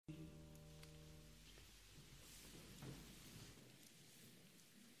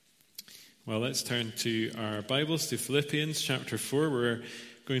Well, let's turn to our Bibles to Philippians chapter 4. We're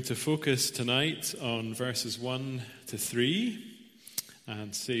going to focus tonight on verses 1 to 3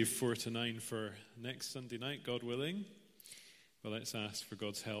 and save 4 to 9 for next Sunday night, God willing. Well, let's ask for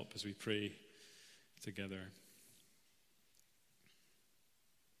God's help as we pray together.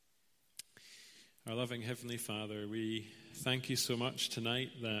 Our loving Heavenly Father, we thank you so much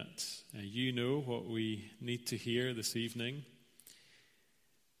tonight that you know what we need to hear this evening.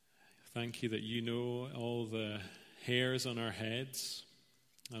 Thank you that you know all the hairs on our heads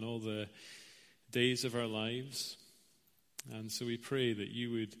and all the days of our lives. And so we pray that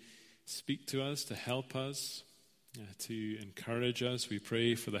you would speak to us, to help us, to encourage us. We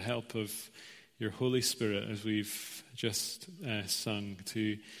pray for the help of your Holy Spirit as we've just sung,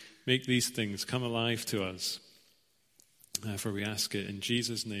 to make these things come alive to us. For we ask it in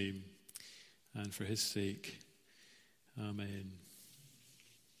Jesus' name and for his sake. Amen.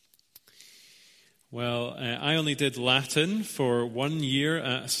 Well, I only did Latin for 1 year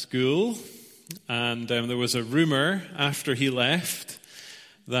at school, and there was a rumor after he left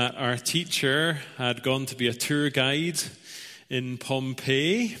that our teacher had gone to be a tour guide in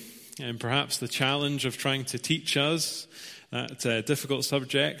Pompeii, and perhaps the challenge of trying to teach us that difficult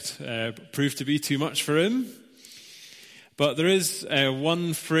subject proved to be too much for him. But there is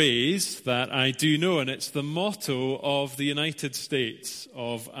one phrase that I do know, and it's the motto of the United States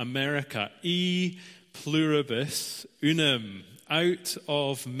of America. E pluribus unum, out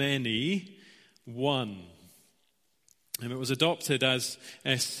of many, one. And it was adopted as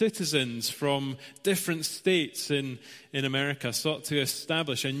citizens from different states in America sought to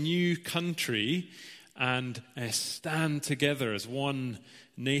establish a new country and stand together as one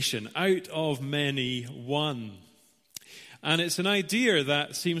nation. Out of many, one. And it's an idea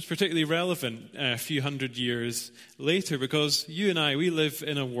that seems particularly relevant a few hundred years later, because you and I, we live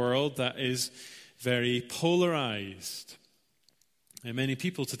in a world that is very polarized. And many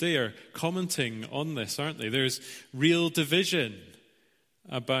people today are commenting on this, aren't they? There's real division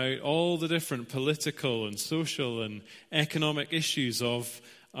about all the different political and social and economic issues of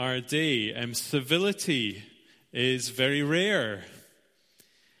our day. Civility is very rare.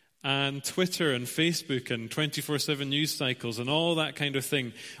 And Twitter and Facebook and 24/7 news cycles and all that kind of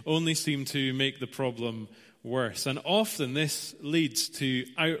thing only seem to make the problem worse. And often this leads to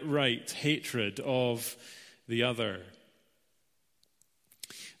outright hatred of the other.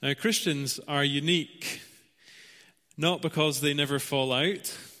 Now, Christians are unique, not because they never fall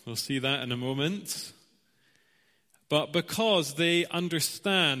out, we'll see that in a moment, but because we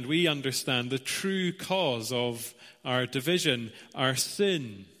understand the true cause of our division, our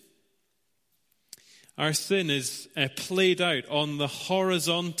sin. Our sin is played out on the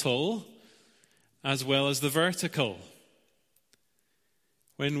horizontal as well as the vertical.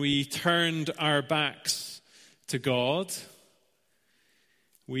 When we turned our backs to God,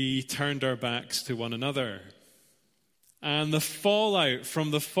 we turned our backs to one another. And the fallout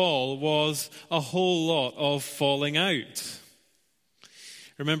from the fall was a whole lot of falling out.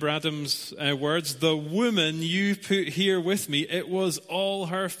 Remember Adam's words, "The woman you put here with me, it was all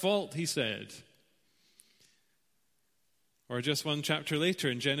her fault," he said. Or just one chapter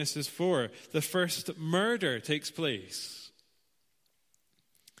later in Genesis 4, the first murder takes place.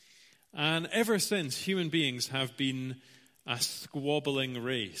 And ever since, human beings have been a squabbling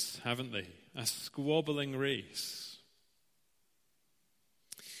race, haven't they? A squabbling race.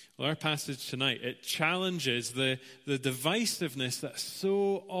 Well, our passage tonight, it challenges the divisiveness that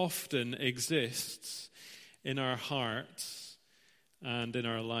so often exists in our hearts and in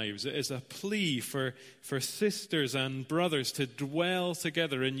our lives. It is a plea for sisters and brothers to dwell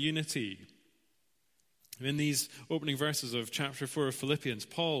together in unity. In these opening verses of chapter 4 of Philippians,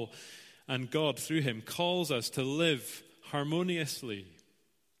 Paul and God through him calls us to live harmoniously.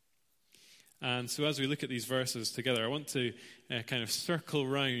 And so as we look at these verses together, I want to kind of circle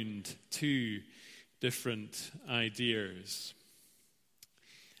round two different ideas.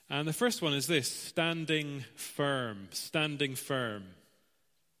 And the first one is this: standing firm, standing firm.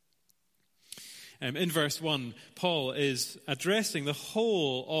 In verse 1, Paul is addressing the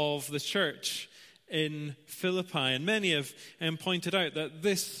whole of the church in Philippi. And many have pointed out that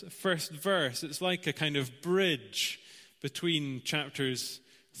this first verse, it's like a kind of bridge between chapters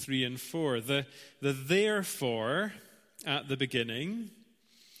 3 and 4. The therefore at the beginning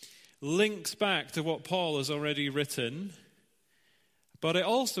links back to what Paul has already written, but it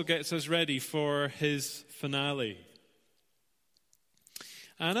also gets us ready for his finale.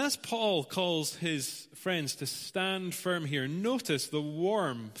 And as Paul calls his friends to stand firm here, notice the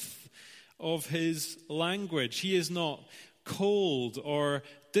warmth of his language. He is not cold or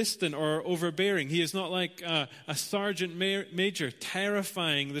distant or overbearing. He is not like a sergeant major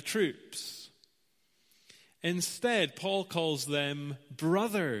terrifying the troops. Instead, Paul calls them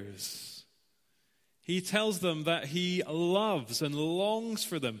brothers. He tells them that he loves and longs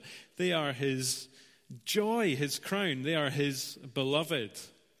for them. They are his joy, his crown. They are his beloved.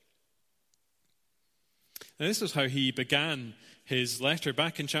 Now, this is how he began his letter.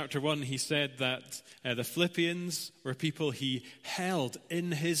 Back in chapter 1, he said that the Philippians were people he held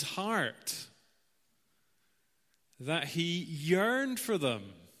in his heart, that he yearned for them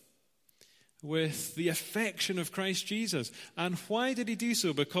with the affection of Christ Jesus. And why did he do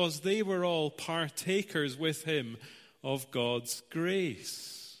so? Because they were all partakers with him of God's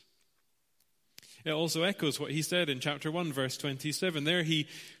grace. It also echoes what he said in chapter 1, verse 27. There he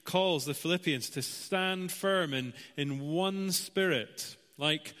calls the Philippians to stand firm in one spirit,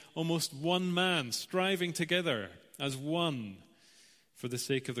 like almost one man, striving together as one for the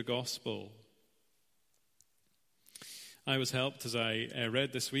sake of the gospel. I was helped as I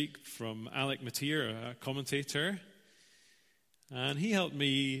read this week from Alec Mateer, a commentator, and he helped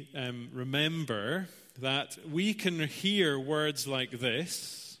me remember that we can hear words like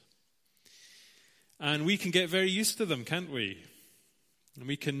this, and we can get very used to them, can't we? And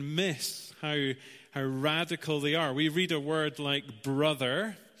we can miss how radical they are. We read a word like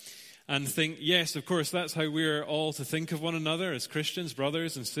brother and think, yes, of course, that's how we're all to think of one another as Christians,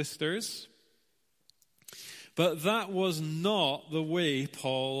 brothers and sisters. But that was not the way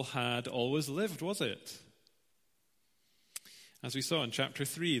Paul had always lived, was it? As we saw in chapter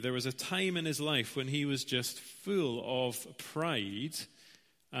 3, there was a time in his life when he was just full of pride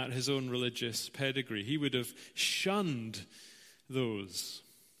at his own religious pedigree. He would have shunned those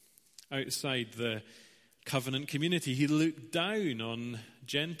outside the covenant community. He looked down on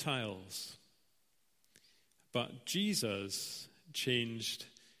Gentiles. But Jesus changed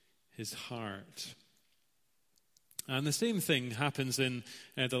his heart. And the same thing happens in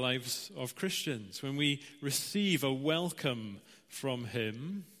the lives of Christians. When we receive a welcome from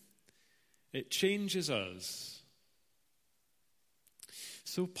him, it changes us.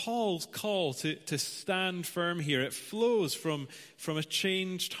 So Paul's call to stand firm here, it flows from a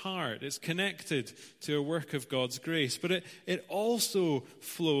changed heart. It's connected to a work of God's grace. But it also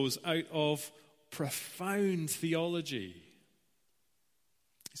flows out of profound theology.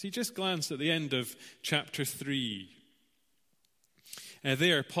 See, just glance at the end of chapter 3.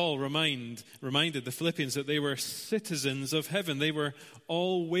 There, Paul reminded the Philippians that they were citizens of heaven. They were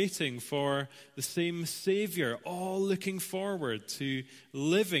all waiting for the same Savior, all looking forward to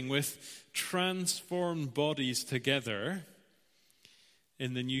living with transformed bodies together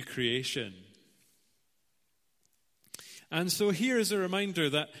in the new creation. And so here is a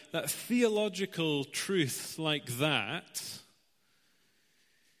reminder that theological truths like that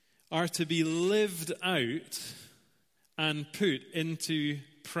are to be lived out and put into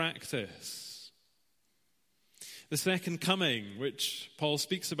practice. The second coming, which Paul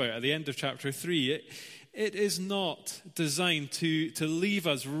speaks about at the end of chapter 3, it is not designed to leave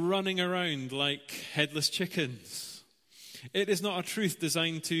us running around like headless chickens. It is not a truth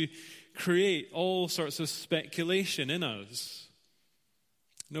designed to create all sorts of speculation in us.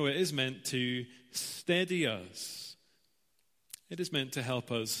 No, it is meant to steady us. It is meant to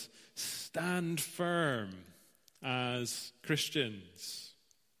help us stand firm as Christians.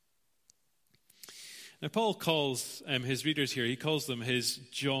 Now, Paul calls his readers here, he calls them his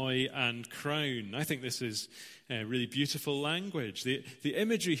joy and crown. I think this is really beautiful language. The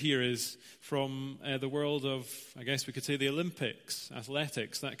imagery here is from the world of, I guess we could say, the Olympics,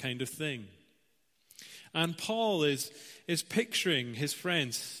 athletics, that kind of thing. And Paul is picturing his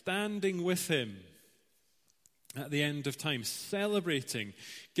friends standing with him at the end of time, celebrating,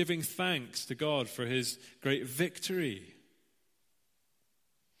 giving thanks to God for his great victory.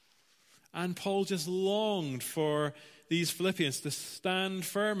 And Paul just longed for these Philippians to stand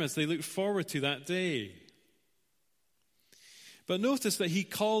firm as they look forward to that day. But notice that he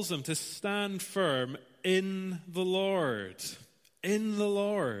calls them to stand firm in the Lord. In the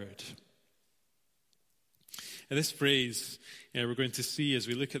Lord. And this phrase we're going to see as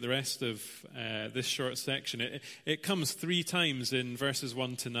we look at the rest of this short section. It comes 3 times in verses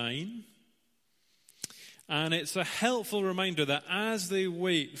 1 to 9. And it's a helpful reminder that as they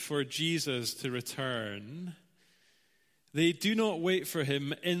wait for Jesus to return, they do not wait for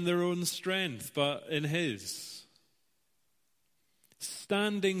him in their own strength, but in his.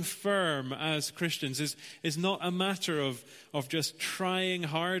 Standing firm as Christians is not a matter of just trying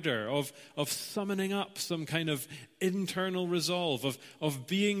harder, of summoning up some kind of internal resolve, of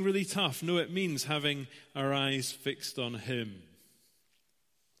being really tough. No, it means having our eyes fixed on him.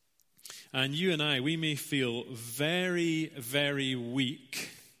 And you and I, we may feel very, very weak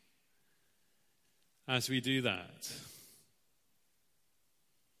as we do that.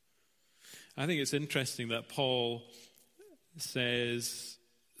 I think it's interesting that Paul says,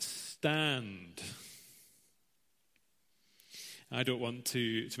 stand. I don't want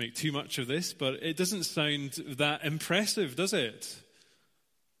to make too much of this, but it doesn't sound that impressive, does it?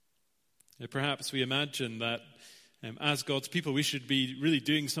 Perhaps we imagine that as God's people, we should be really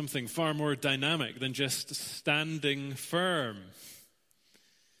doing something far more dynamic than just standing firm.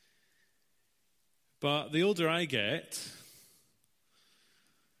 But the older I get,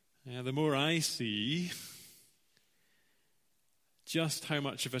 the more I see just how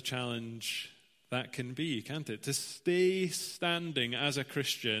much of a challenge that can be, can't it? To stay standing as a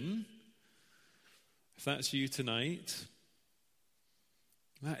Christian, if that's you tonight,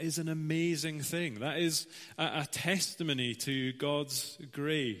 that is an amazing thing. That is a testimony to God's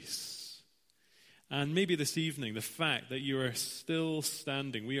grace. And maybe this evening, the fact that you are still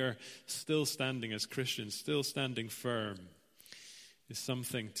standing, we are still standing as Christians, still standing firm, is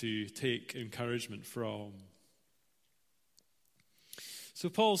something to take encouragement from. So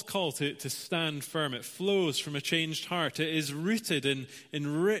Paul's call to stand firm, it flows from a changed heart. It is rooted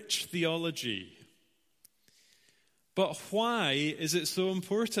in rich theology. But why is it so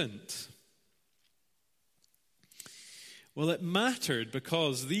important? Well, it mattered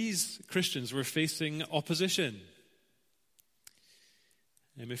because these Christians were facing opposition.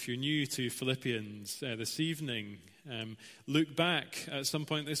 If you're new to Philippians this evening, look back at some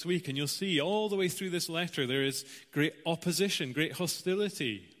point this week and you'll see all the way through this letter there is great opposition, great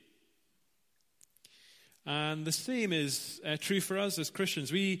hostility. And the same is true for us as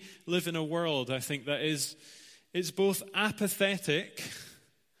Christians. We live in a world, I think, that it's both apathetic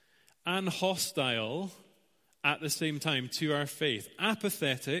and hostile at the same time to our faith.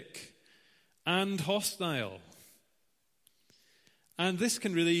 Apathetic and hostile. And this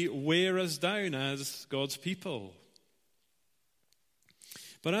can really wear us down as God's people.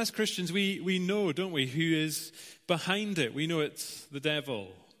 But as Christians, we know, don't we, who is behind it. We know it's the devil.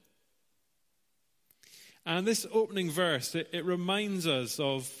 And this opening verse, it reminds us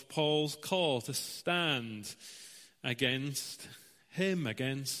of Paul's call to stand against him,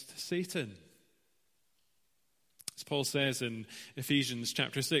 against Satan. As Paul says in Ephesians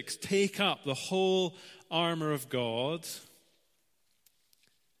chapter 6, take up the whole armor of God,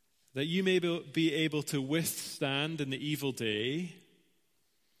 that you may be able to withstand in the evil day,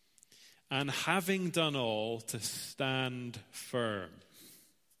 and having done all, to stand firm.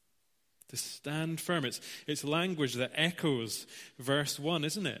 To stand firm. It's language that echoes verse 1,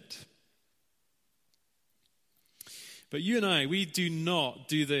 isn't it? But you and I, we do not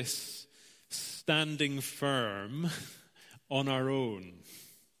do this standing firm on our own.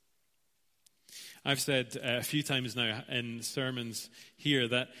 I've said a few times now in sermons here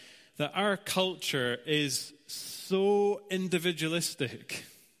that our culture is so individualistic.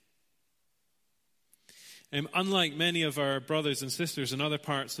 Unlike many of our brothers and sisters in other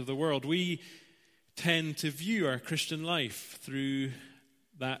parts of the world, we tend to view our Christian life through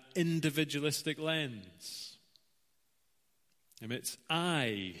that individualistic lens. It's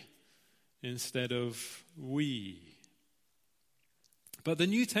I instead of we. But the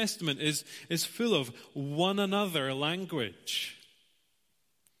New Testament is full of one another language.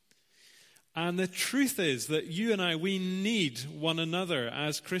 And the truth is that you and I, we need one another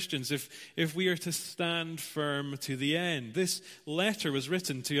as Christians if we are to stand firm to the end. This letter was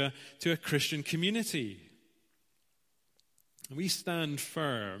written to a Christian community. We stand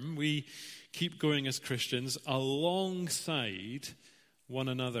firm, we keep going as Christians alongside one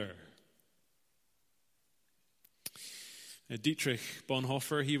another. Dietrich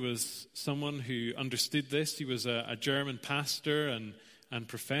Bonhoeffer, he was someone who understood this. He was a German pastor and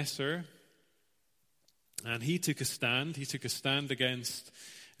professor. And he took a stand. He took a stand against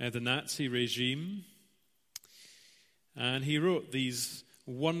the Nazi regime. And he wrote these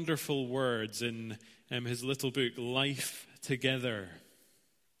wonderful words in his little book, Life Together.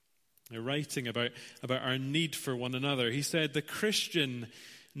 Writing about our need for one another. He said, the Christian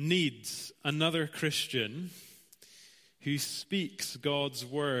needs another Christian who speaks God's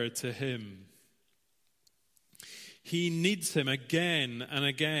word to him. He needs him again and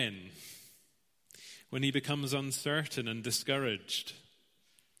again when he becomes uncertain and discouraged.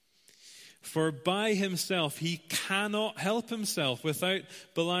 For by himself he cannot help himself without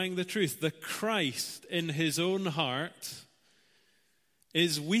belying the truth. The Christ in his own heart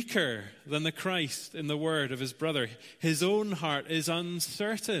is weaker than the Christ in the word of his brother. His own heart is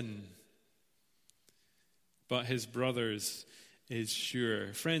uncertain, but his brother's is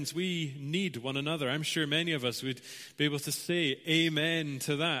sure. Friends, we need one another. I'm sure many of us would be able to say amen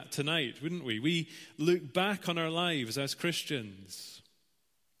to that tonight, wouldn't we? We look back on our lives as Christians,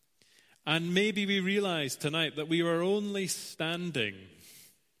 and maybe we realize tonight that we are only standing.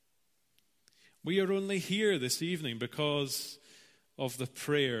 We are only here this evening because of the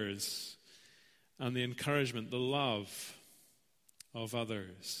prayers and the encouragement, the love of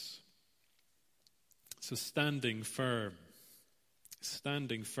others. So standing firm.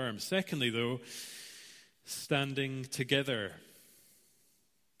 Standing firm. Secondly, though, standing together.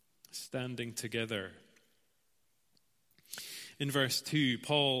 Standing together. In verse 2,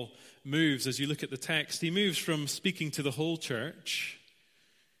 Paul moves, as you look at the text, he moves from speaking to the whole church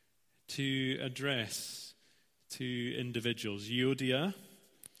to address two individuals, Euodia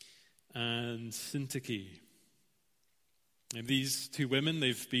and Syntyche. And these two women,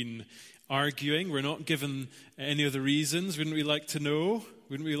 they've been arguing. We're not given any of the reasons. Wouldn't we like to know?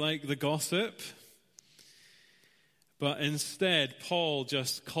 Wouldn't we like the gossip? But instead, Paul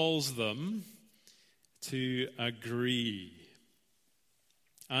just calls them to agree.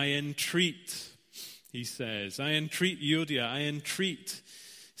 I entreat, he says, I entreat Euodia, I entreat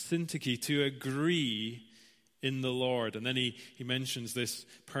Syntyche to agree in the Lord. And then he mentions this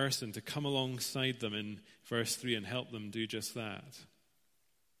person to come alongside them in verse 3 and help them do just that.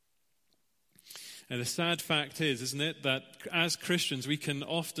 And the sad fact is, isn't it, that as Christians we can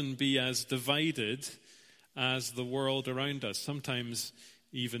often be as divided as the world around us, sometimes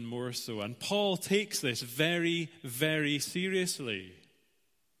even more so. And Paul takes this very, very seriously.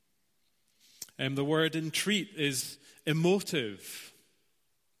 The word entreat is emotive.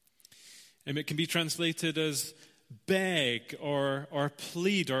 It can be translated as beg or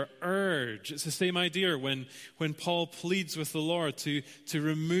plead or urge. It's the same idea when Paul pleads with the Lord to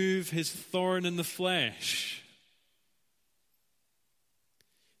remove his thorn in the flesh.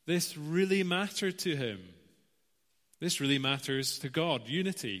 This really mattered to him. This really matters to God,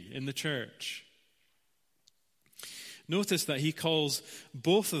 unity in the church. Notice that he calls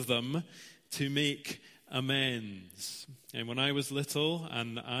both of them to make amends. And when I was little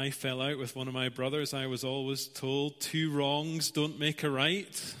and I fell out with one of my brothers, I was always told 2 wrongs don't make a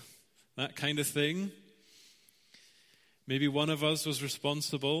right, that kind of thing. Maybe one of us was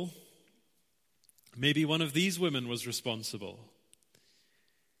responsible. Maybe one of these women was responsible.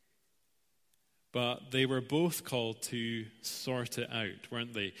 But they were both called to sort it out,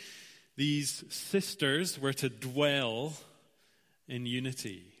 weren't they? These sisters were to dwell in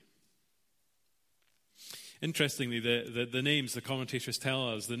unity. Interestingly, the names, the commentators tell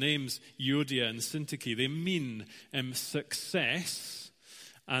us, the names Euodia and Syntyche, they mean success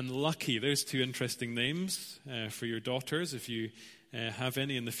and lucky. There's 2 interesting names for your daughters, if you have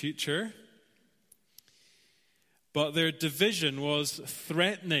any in the future. But their division was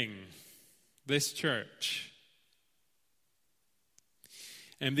threatening this church.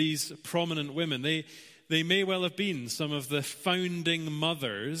 And these prominent women, they may well have been some of the founding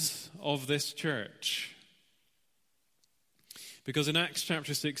mothers of this church. Because in Acts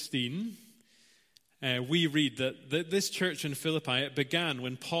chapter 16, we read that this church in Philippi, it began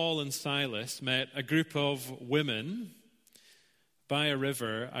when Paul and Silas met a group of women by a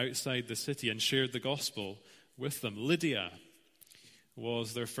river outside the city and shared the gospel with them. Lydia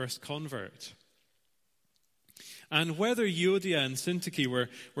was their first convert. And whether Euodia and Syntyche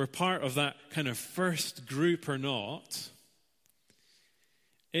were part of that kind of first group or not,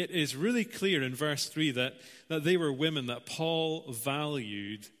 it is really clear in verse 3 that they were women that Paul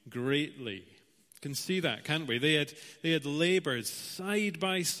valued greatly. You can see that, can't we? They had labored side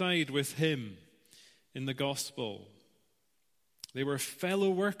by side with him in the gospel. They were fellow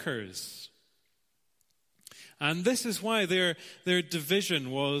workers. And this is why their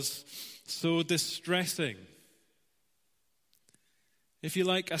division was so distressing. If you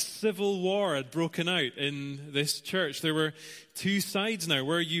like, a civil war had broken out in this church. There were 2 sides now.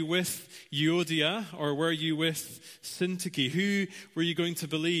 Were you with Euodia or were you with Syntyche? Who were you going to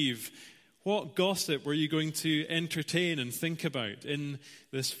believe? What gossip were you going to entertain and think about in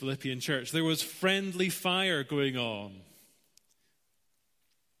this Philippian church? There was friendly fire going on.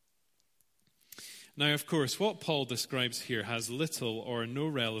 Now, of course, what Paul describes here has little or no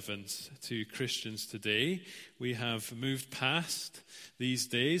relevance to Christians today. We have moved past these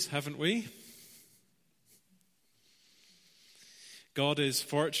days, haven't we? God is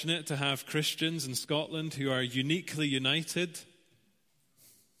fortunate to have Christians in Scotland who are uniquely united.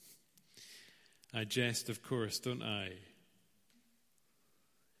 I jest, of course, don't I?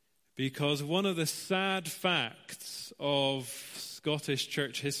 Because one of the sad facts of Scottish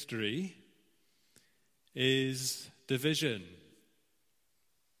church history is division.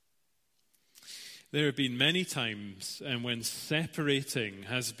 There have been many times when separating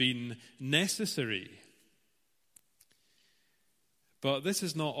has been necessary. But this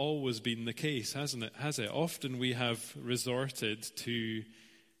has not always been the case, hasn't it? Has it? Often we have resorted to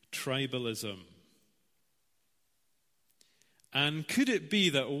tribalism. And could it be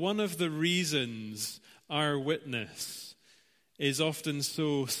that one of the reasons our witness is often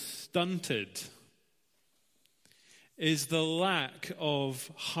so stunted is the lack of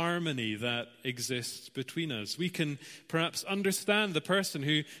harmony that exists between us? We can perhaps understand the person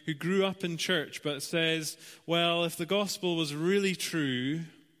who grew up in church but says, well, if the gospel was really true,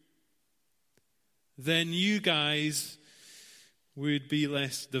 then you guys would be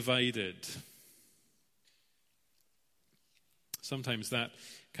less divided. Sometimes that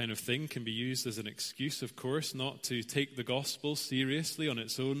kind of thing can be used as an excuse, of course, not to take the gospel seriously on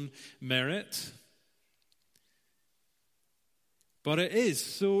its own merit. But it is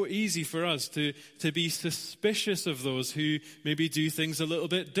so easy for us to be suspicious of those who maybe do things a little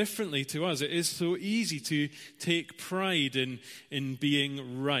bit differently to us. It is so easy to take pride in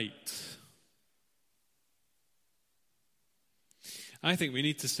being right. I think we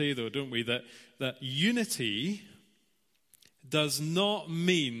need to say, though, don't we, that unity does not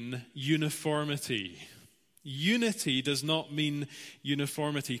mean uniformity. Unity does not mean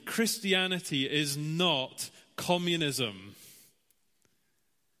uniformity. Christianity is not communism.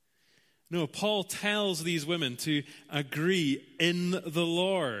 No, Paul tells these women to agree in the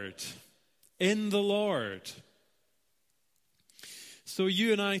Lord. In the Lord. So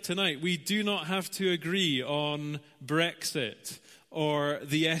you and I tonight, we do not have to agree on Brexit or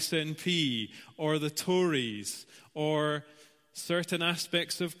the SNP or the Tories or certain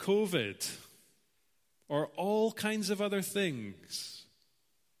aspects of COVID or all kinds of other things.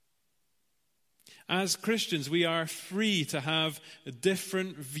 As Christians, we are free to have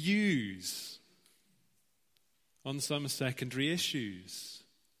different views on some secondary issues.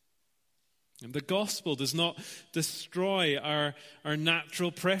 And the gospel does not destroy our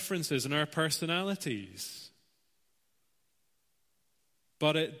natural preferences and our personalities.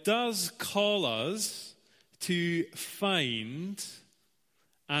 But it does call us to find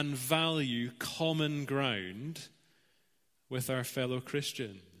and value common ground with our fellow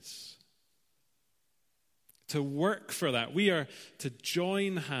Christians. To work for that. We are to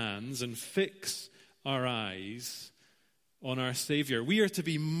join hands and fix our eyes on our Savior. We are to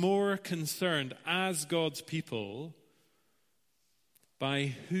be more concerned as God's people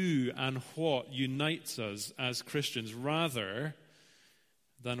by who and what unites us as Christians rather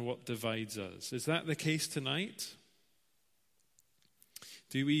than what divides us. Is that the case tonight?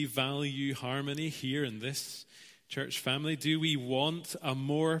 Do we value harmony here in this church family? Do we want a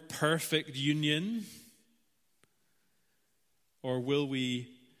more perfect union? Or will we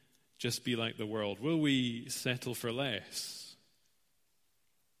just be like the world? Will we settle for less?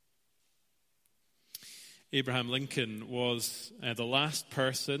 Abraham Lincoln was the last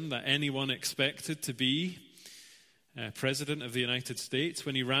person that anyone expected to be President of the United States.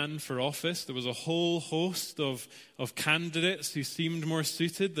 When he ran for office, there was a whole host of candidates who seemed more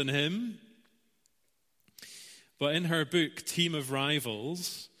suited than him. But in her book, Team of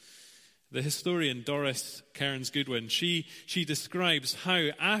Rivals, the historian Doris Kearns Goodwin, she describes how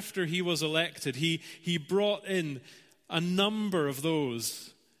after he was elected, he brought in a number of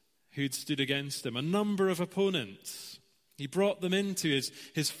those who'd stood against him, a number of opponents. He brought them into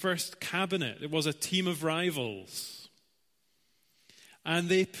his first cabinet. It was a team of rivals. And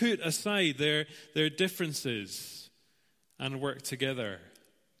they put aside their differences and worked together.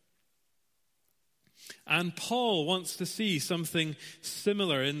 And Paul wants to see something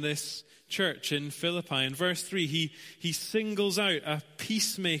similar in this church in Philippi. In verse 3, he singles out a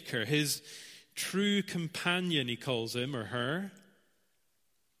peacemaker, his true companion, he calls him or her.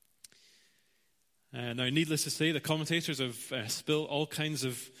 Now, needless to say, the commentators have spilt all kinds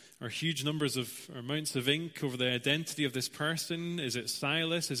of, or huge numbers of, or amounts of ink over the identity of this person. Is it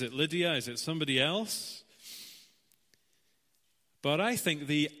Silas? Is it Lydia? Is it somebody else? But I think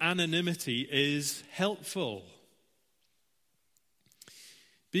the anonymity is helpful.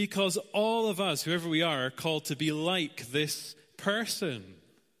 Because all of us, whoever we are called to be like this person.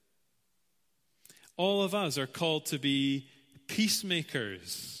 All of us are called to be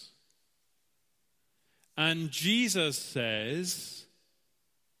peacemakers. And Jesus says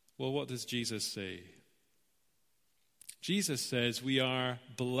Well, what does Jesus say? Jesus says we are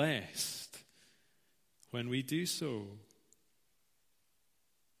blessed when we do so.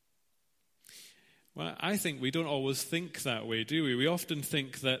 Well, I think we don't always think that way, do we? We often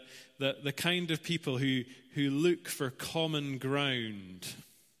think that the kind of people who look for common ground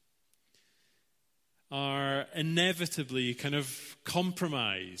are inevitably kind of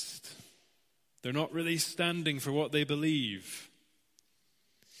compromised. They're not really standing for what they believe.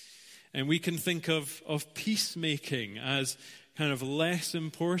 And we can think of peacemaking as kind of less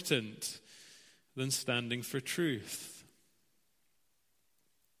important than standing for truth.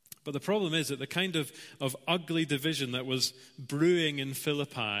 But the problem is that the kind of ugly division that was brewing in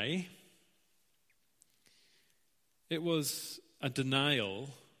Philippi, it was a denial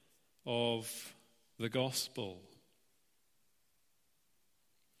of the gospel.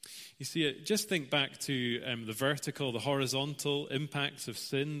 You see, just think back to the vertical, the horizontal impacts of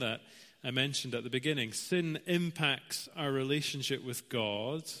sin that I mentioned at the beginning. Sin impacts our relationship with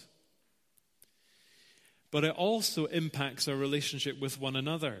God, but it also impacts our relationship with one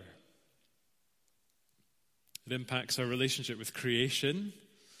another. It impacts our relationship with creation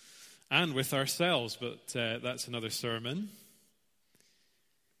and with ourselves, but that's another sermon.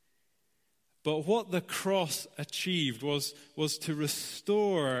 But what the cross achieved was to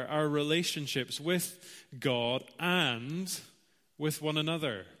restore our relationships with God and with one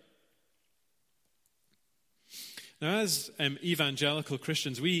another. Now, as evangelical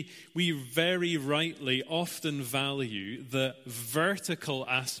Christians, we very rightly often value the vertical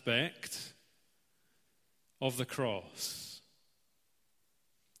aspect of the cross.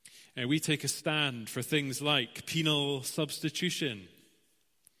 And we take a stand for things like penal substitution.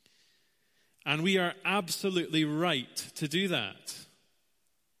 And we are absolutely right to do that.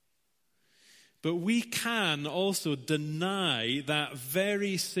 But we can also deny that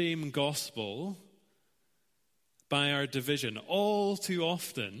very same gospel by our division. All too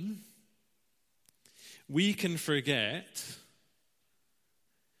often, we can forget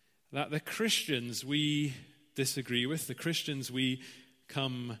that the Christians we disagree with, the Christians we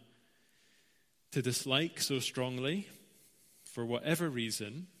come to dislike so strongly, for whatever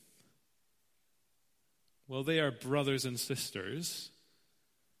reason, well, they are brothers and sisters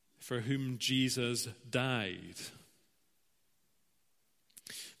for whom Jesus died.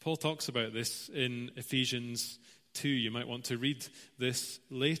 Paul talks about this in Ephesians 2. You might want to read this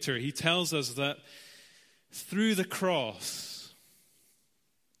later. He tells us that through the cross,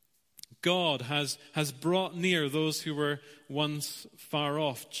 God has brought near those who were once far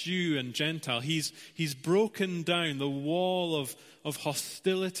off, Jew and Gentile. He's broken down the wall of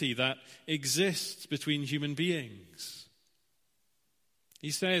hostility that exists between human beings. He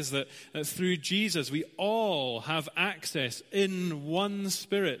says that through Jesus we all have access in one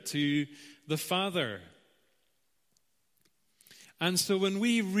Spirit to the Father. And so when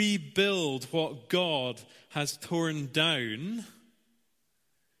we rebuild what God has torn down,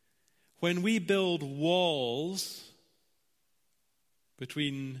 when we build walls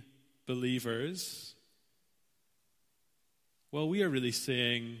between believers, well, we are really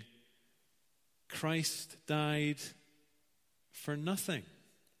saying Christ died for nothing.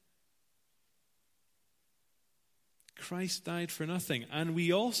 Christ died for nothing. And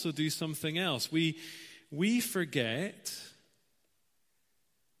we also do something else. We forget,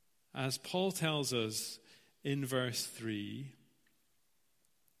 as Paul tells us in verse 3,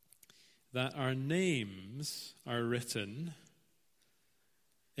 that our names are written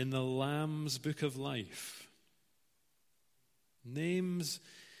in the Lamb's book of life. Names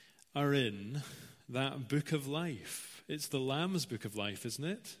are in that book of life. It's the Lamb's book of life, isn't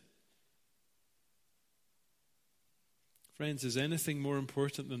it? Friends, is anything more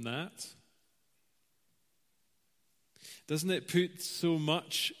important than that? Doesn't it put so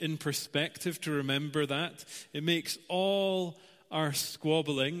much in perspective to remember that? It makes all our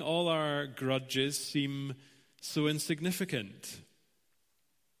squabbling, all our grudges seem so insignificant.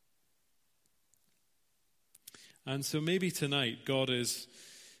 And so maybe tonight God is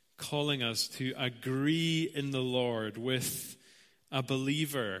calling us to agree in the Lord with a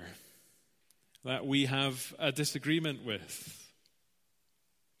believer that we have a disagreement with.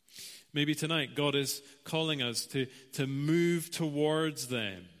 Maybe tonight God is calling us to move towards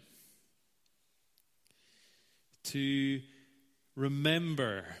them, to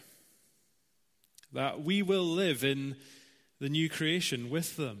remember that we will live in the new creation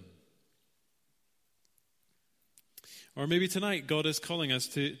with them. Or maybe tonight God is calling us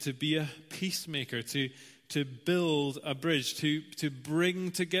to be a peacemaker, to build a bridge, to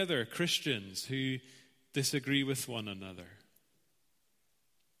bring together Christians who disagree with one another.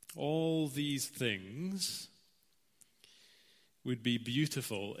 all these things would be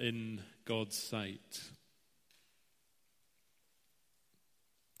beautiful in God's sight.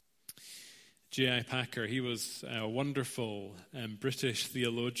 J.I. Packer, he was a wonderful British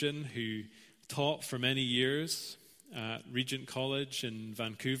theologian who taught for many years at Regent College in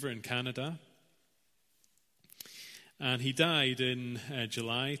Vancouver in Canada. And he died in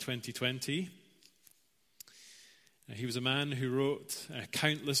July 2020. He was a man who wrote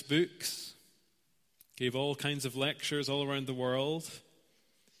countless books, gave all kinds of lectures all around the world.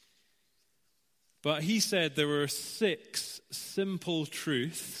 But he said there were 6 simple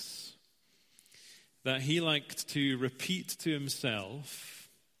truths that he liked to repeat to himself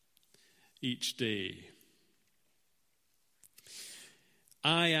each day.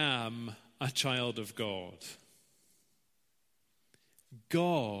 I am a child of God.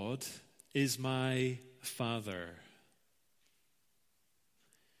 God is my Father.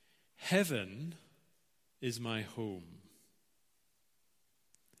 Heaven is my home.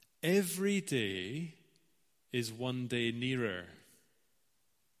 Every day is one day nearer.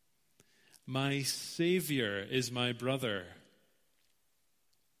 My Savior is my brother.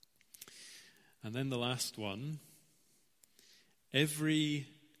 And then the last one, every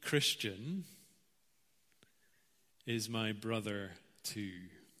Christian is my brother too.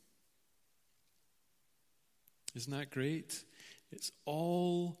 Isn't that great? It's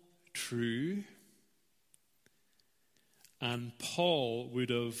all true. And Paul would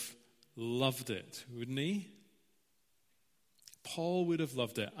have loved it, wouldn't he? Paul would have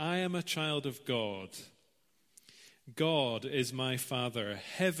loved it. I am a child of God. God is my Father.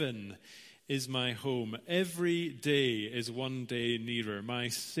 Heaven is my home. Every day is one day nearer. My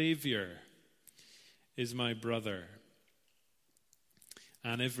Savior is my brother.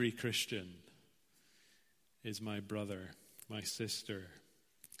 And every Christian is my brother, my sister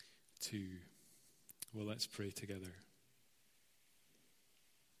too. Well, let's pray together.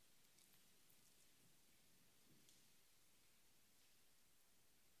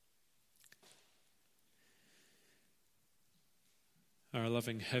 Our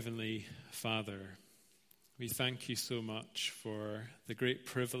loving Heavenly Father, we thank you so much for the great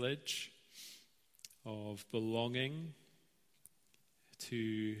privilege of belonging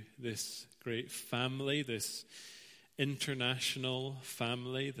to this great family, this international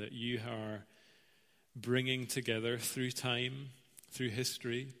family that you are bringing together through time, through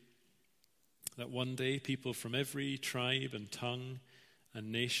history, that one day people from every tribe and tongue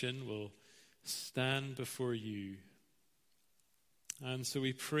and nation will stand before you. And so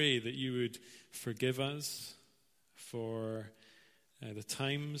we pray that you would forgive us for the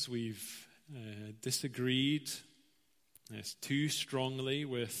times we've disagreed too strongly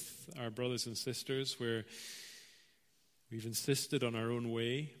with our brothers and sisters, where we've insisted on our own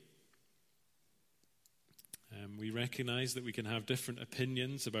way. We recognize that we can have different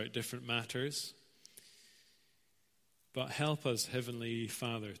opinions about different matters. But help us, Heavenly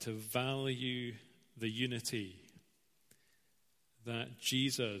Father, to value the unity that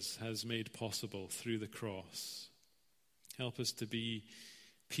Jesus has made possible through the cross. Help us to be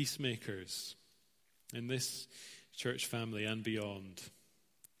peacemakers in this church family and beyond,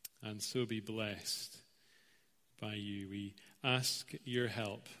 and so be blessed by you. We ask your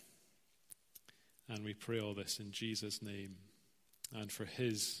help, and we pray all this in Jesus' name and for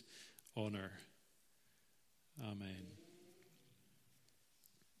his honor. Amen.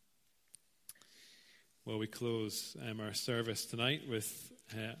 Well, we close our service tonight with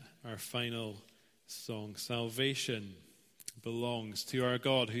our final song. Salvation belongs to our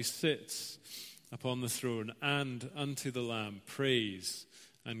God who sits upon the throne, and unto the Lamb praise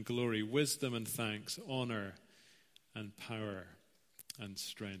and glory, wisdom and thanks, honor and power and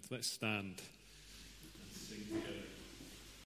strength. Let's stand and sing together.